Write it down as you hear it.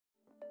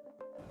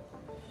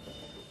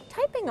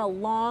Typing a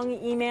long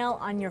email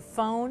on your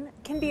phone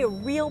can be a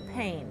real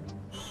pain.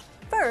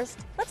 First,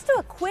 let's do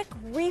a quick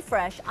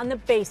refresh on the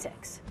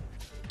basics.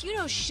 You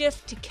know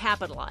Shift to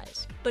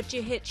capitalize, but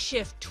you hit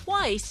Shift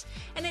twice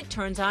and it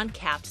turns on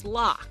Caps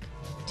Lock.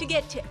 To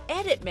get to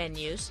Edit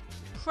menus,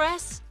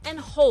 press and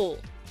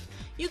hold.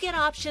 You get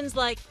options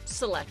like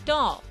Select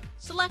All,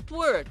 Select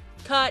Word,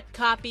 Cut,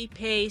 Copy,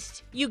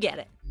 Paste, you get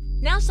it.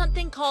 Now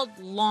something called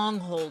long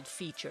hold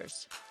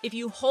features. If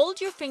you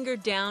hold your finger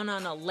down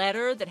on a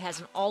letter that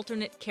has an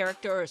alternate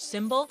character or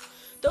symbol,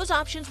 those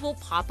options will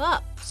pop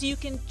up so you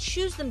can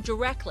choose them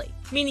directly,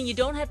 meaning you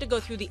don't have to go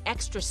through the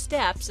extra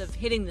steps of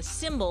hitting the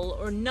symbol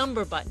or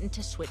number button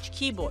to switch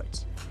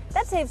keyboards.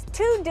 That saves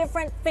 2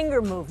 different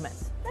finger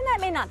movements. And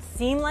that may not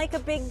seem like a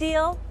big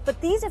deal,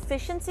 but these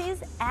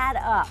efficiencies add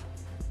up.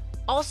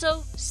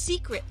 Also,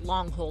 secret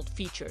long hold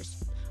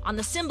features. On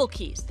the symbol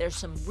keys, there's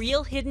some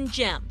real hidden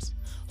gems.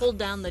 Hold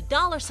down the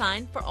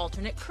 $ for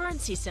alternate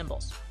currency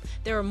symbols.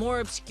 There are more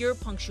obscure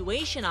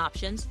punctuation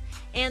options,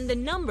 and the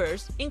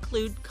numbers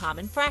include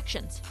common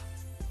fractions.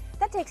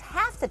 That takes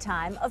half the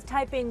time of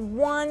typing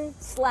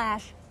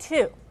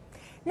 1/2.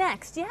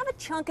 Next, do you have a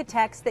chunk of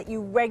text that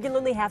you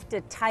regularly have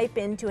to type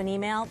into an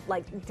email,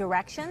 like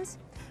directions?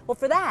 Well,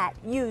 for that,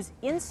 use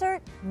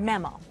Insert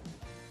Memo.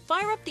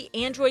 Fire up the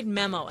Android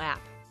Memo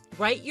app.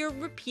 Write your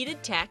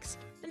repeated text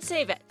and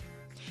save it.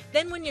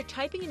 Then when you're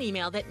typing an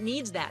email that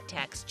needs that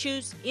text,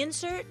 choose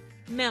Insert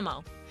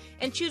Memo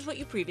and choose what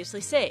you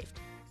previously saved.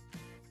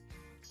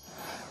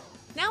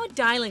 Now a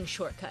dialing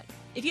shortcut.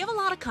 If you have a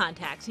lot of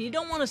contacts and you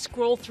don't want to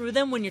scroll through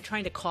them when you're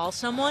trying to call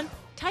someone,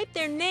 type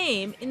their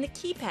name in the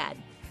keypad.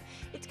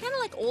 It's kind of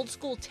like old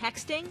school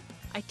texting.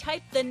 I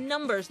type the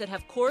numbers that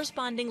have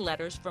corresponding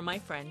letters for my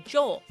friend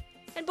Joel.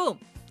 And boom,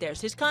 there's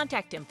his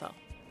contact info.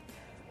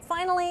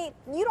 Finally,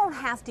 you don't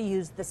have to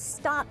use the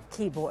stop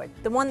keyboard,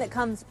 the one that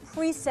comes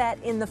preset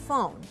in the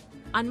phone.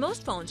 On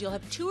most phones, you'll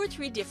have 2 or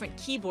 3 different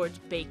keyboards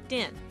baked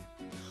in.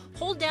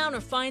 Hold down or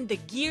find the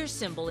gear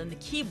symbol in the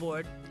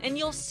keyboard and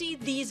you'll see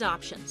these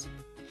options.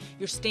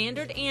 Your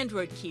standard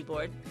Android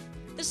keyboard,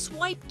 the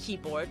swipe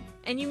keyboard,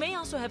 and you may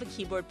also have a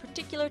keyboard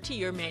particular to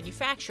your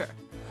manufacturer.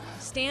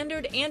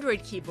 Standard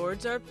Android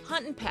keyboards are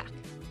hunt and peck.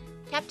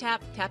 Tap,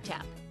 tap, tap,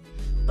 tap.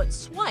 But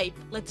swipe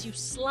lets you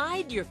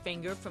slide your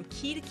finger from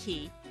key to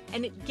key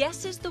and it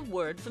guesses the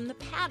word from the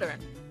pattern.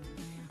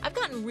 I've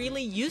gotten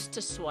really used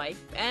to swipe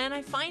and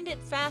I find it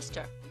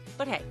faster.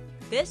 But hey,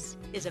 this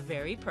is a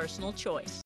very personal choice.